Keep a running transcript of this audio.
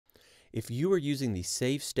If you are using the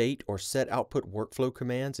save state or set output workflow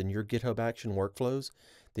commands in your GitHub Action workflows,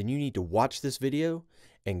 then you need to watch this video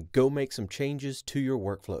and go make some changes to your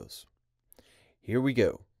workflows. Here we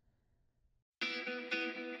go.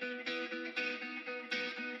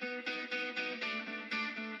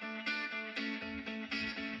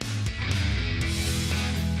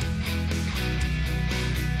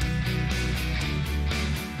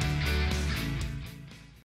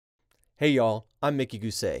 Hey y'all, I'm Mickey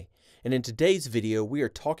Gousset, and in today's video we are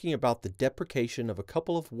talking about the deprecation of a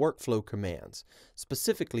couple of workflow commands,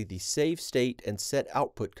 specifically the save state and set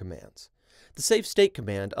output commands. The save state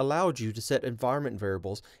command allowed you to set environment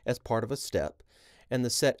variables as part of a step, and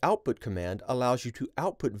the set output command allows you to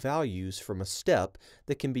output values from a step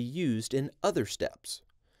that can be used in other steps.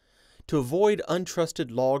 To avoid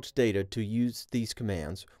untrusted logged data to use these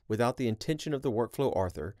commands without the intention of the workflow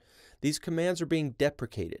author, these commands are being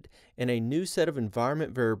deprecated, and a new set of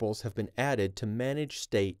environment variables have been added to manage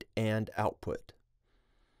state and output.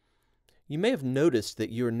 You may have noticed that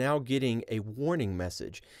you are now getting a warning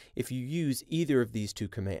message if you use either of these two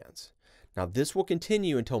commands. Now this will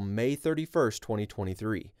continue until May 31st,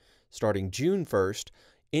 2023. Starting June 1st,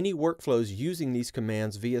 any workflows using these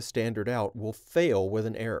commands via standard out will fail with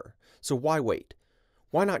an error. So why wait?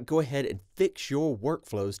 Why not go ahead and fix your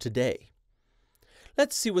workflows today?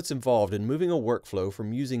 Let's see what's involved in moving a workflow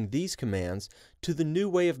from using these commands to the new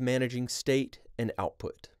way of managing state and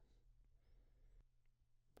output.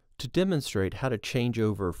 To demonstrate how to change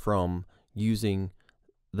over from using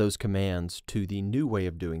those commands to the new way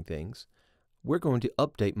of doing things, we're going to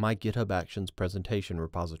update my GitHub Actions presentation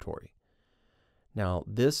repository. Now,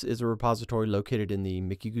 this is a repository located in the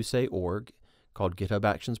Mickey Gousset org called GitHub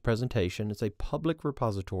Actions Presentation. It's a public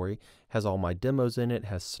repository, has all my demos in it,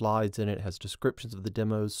 has slides in it, has descriptions of the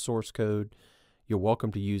demos, source code. You're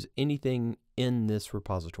welcome to use anything in this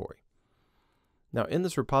repository. Now, in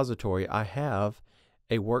this repository, I have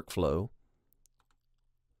a workflow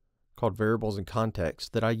called Variables and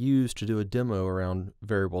Context that I use to do a demo around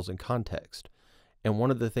variables and context. And one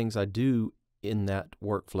of the things I do in that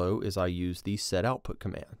workflow is I use the set output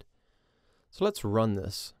command. So let's run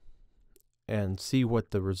this and see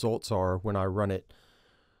what the results are when I run it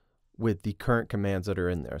with the current commands that are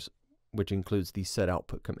in there, which includes the set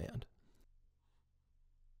output command.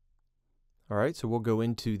 Alright, so we'll go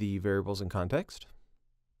into the variables and context,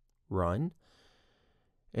 run,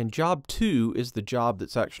 and job 2 is the job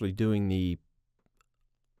that's actually doing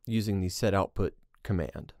using the set output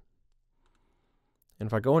command. And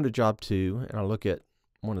if I go into job 2 and I look at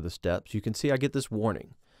one of the steps, you can see I get this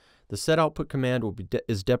warning. The set output command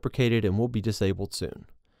is deprecated and will be disabled soon.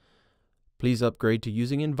 Please upgrade to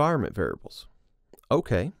using environment variables.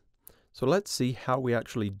 Okay, so let's see how we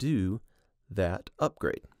actually do that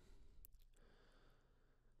upgrade.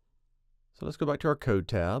 So let's go back to our code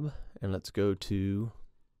tab and let's go to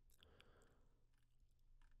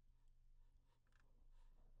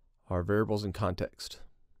our variables and context.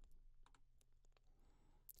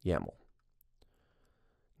 YAML.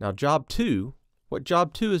 Now job 2, what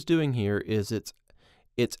job 2 is doing here is it's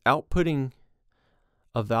outputting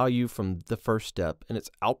a value from the first step and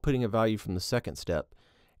it's outputting a value from the second step,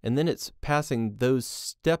 and then it's passing those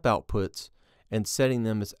step outputs and setting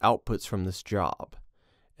them as outputs from this job.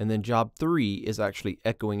 And then job 3 is actually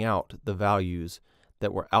echoing out the values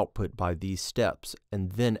that were output by these steps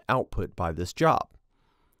and then output by this job.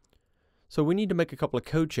 So we need to make a couple of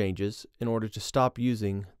code changes in order to stop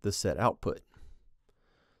using the set output.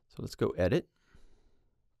 So let's go edit.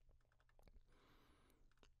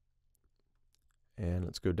 And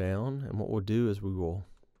let's go down, and what we'll do is we will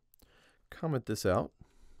comment this out.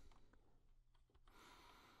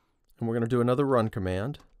 And we're going to do another run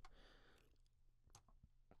command.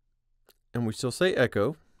 And we still say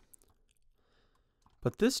echo.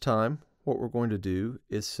 But this time, what we're going to do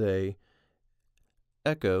is say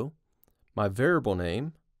echo my variable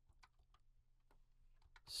name,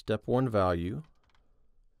 step1 value,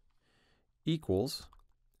 equals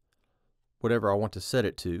whatever I want to set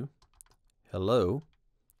it to, hello,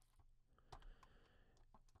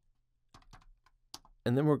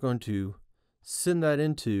 and then we're going to send that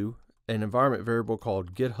into an environment variable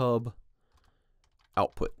called GitHub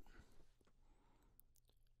output.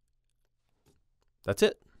 That's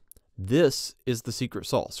it. This is the secret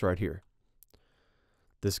sauce right here,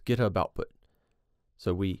 this GitHub output.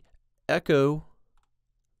 So we echo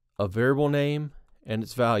a variable name and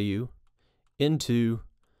its value into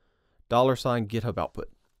 $ GitHub output,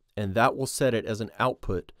 and that will set it as an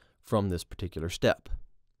output from this particular step.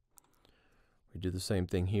 We do the same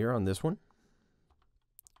thing here on this one.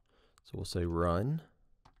 So we'll say run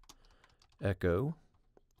echo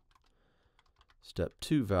step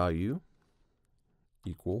 2 value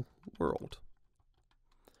equal world.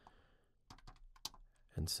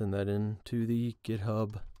 And send that into the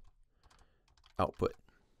GitHub output.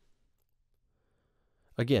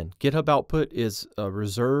 Again, GitHub output is a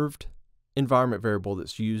reserved environment variable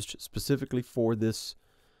that's used specifically for this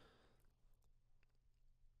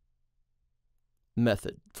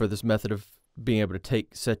method, of being able to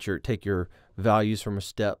take your values from a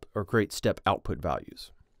step or create step output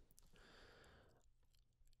values.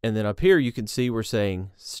 And then up here you can see we're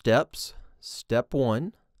saying steps, step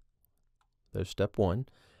 1, there's step 1,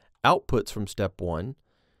 outputs from step 1,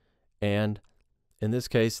 and in this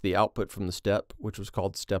case the output from the step, which was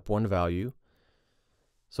called step 1 value.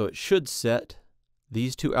 So it should set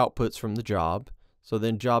these two outputs from the job. So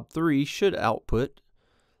then job 3 should output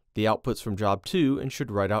the outputs from job 2 and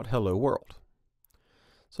should write out hello world.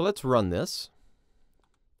 So let's run this.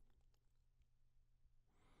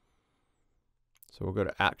 So we'll go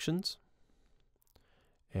to Actions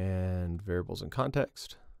and Variables and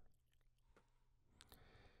Context,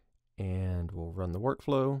 and we'll run the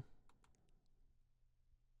workflow.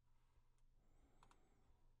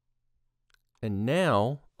 And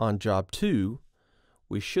now on job 2,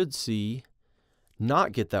 we should see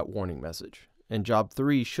not get that warning message, and job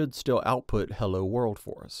 3 should still output hello world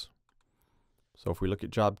for us. So if we look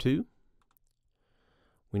at job 2,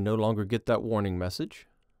 we no longer get that warning message.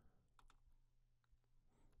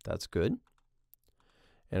 That's good.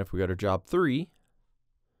 And if we go to job 3,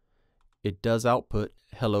 it does output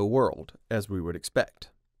hello world as we would expect.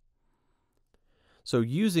 So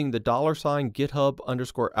using the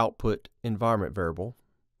 $GitHub_output environment variable,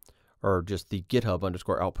 or just the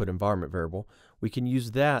GitHub_output environment variable, we can use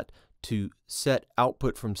that to set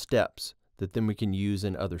output from steps that then we can use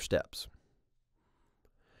in other steps.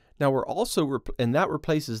 Now we're also, and that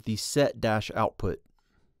replaces the set-output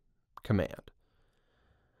command.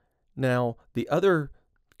 Now the other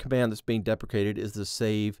command that's being deprecated is the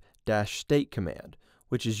save-state command,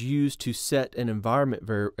 which is used to set an environment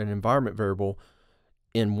variable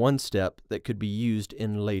in one step that could be used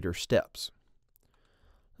in later steps.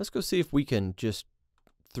 Let's go see if we can just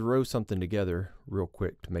throw something together real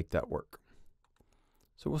quick to make that work.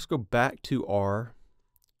 So let's go back to our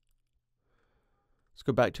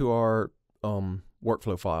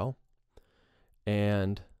workflow file,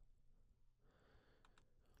 and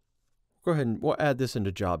go ahead and we'll add this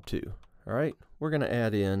into job 2. All right, we're going to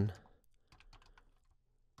add in,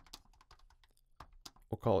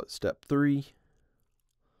 we'll call it step 3.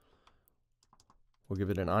 We'll give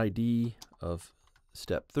it an ID of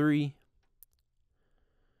step 3.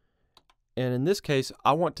 And in this case,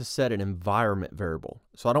 I want to set an environment variable.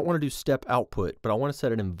 So I don't want to do step output, but I want to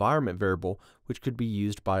set an environment variable which could be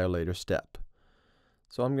used by a later step.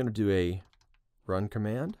 So I'm going to do a run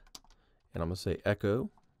command, and I'm going to say echo.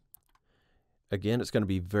 Again, it's going to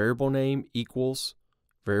be variable name equals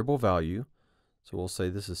variable value. So we'll say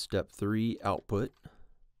this is step 3 output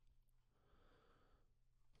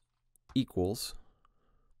equals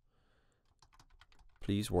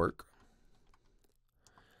please work.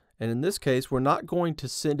 And in this case, we're not going to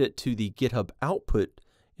send it to the GitHub output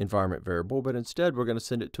environment variable, but instead we're going to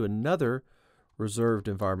send it to another reserved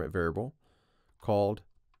environment variable called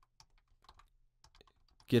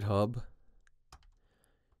GitHub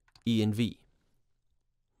env.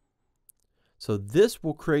 So this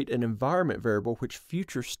will create an environment variable which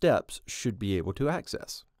future steps should be able to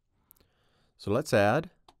access. So let's add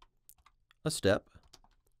a step.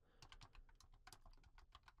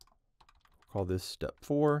 Call this step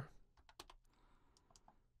 4.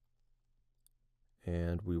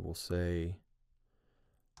 And we will say,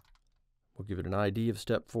 we'll give it an ID of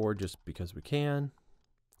step 4 just because we can.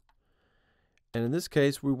 And in this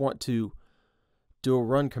case, we want to do a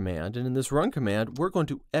run command. And in this run command, we're going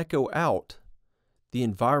to echo out the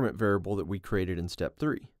environment variable that we created in step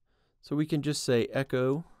 3. So we can just say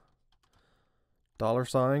echo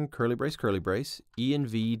 $ curly brace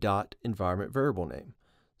env dot environment variable name.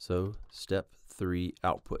 So step 3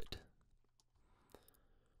 output.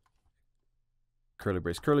 Curly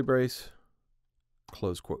brace,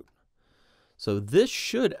 close quote. So this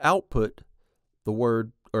should output the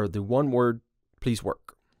word, or the one word, please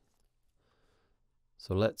work.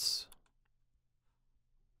 So let's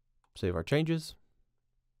save our changes.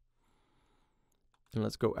 And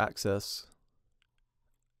let's go access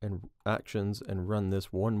and actions and run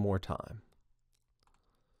this one more time.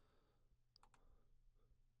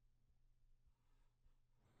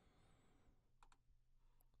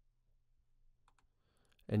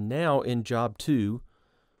 And now in job 2,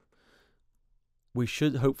 we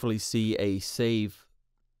should hopefully see a save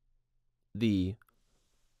the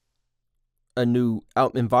a new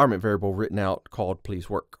environment variable written out called please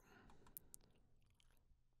work.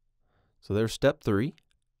 So there's step 3.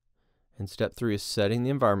 And step 3 is setting the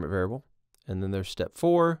environment variable. And then there's step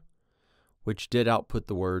 4, which did output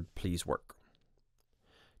the word please work.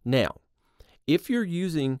 Now, if you're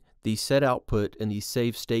using the set output and the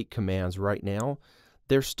save state commands right now,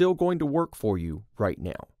 they're still going to work for you right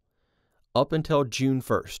now, up until June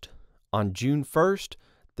 1st. On June 1st,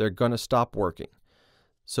 they're going to stop working.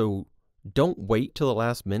 So don't wait till the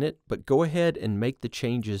last minute, but go ahead and make the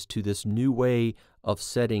changes to this new way of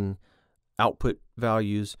setting output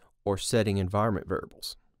values or setting environment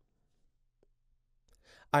variables.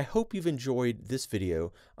 I hope you've enjoyed this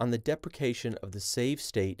video on the deprecation of the save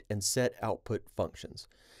state and set output functions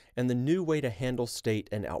and the new way to handle state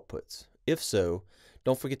and outputs. If so,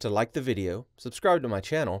 don't forget to like the video, subscribe to my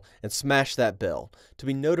channel, and smash that bell to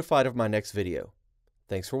be notified of my next video.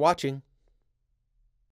 Thanks for watching.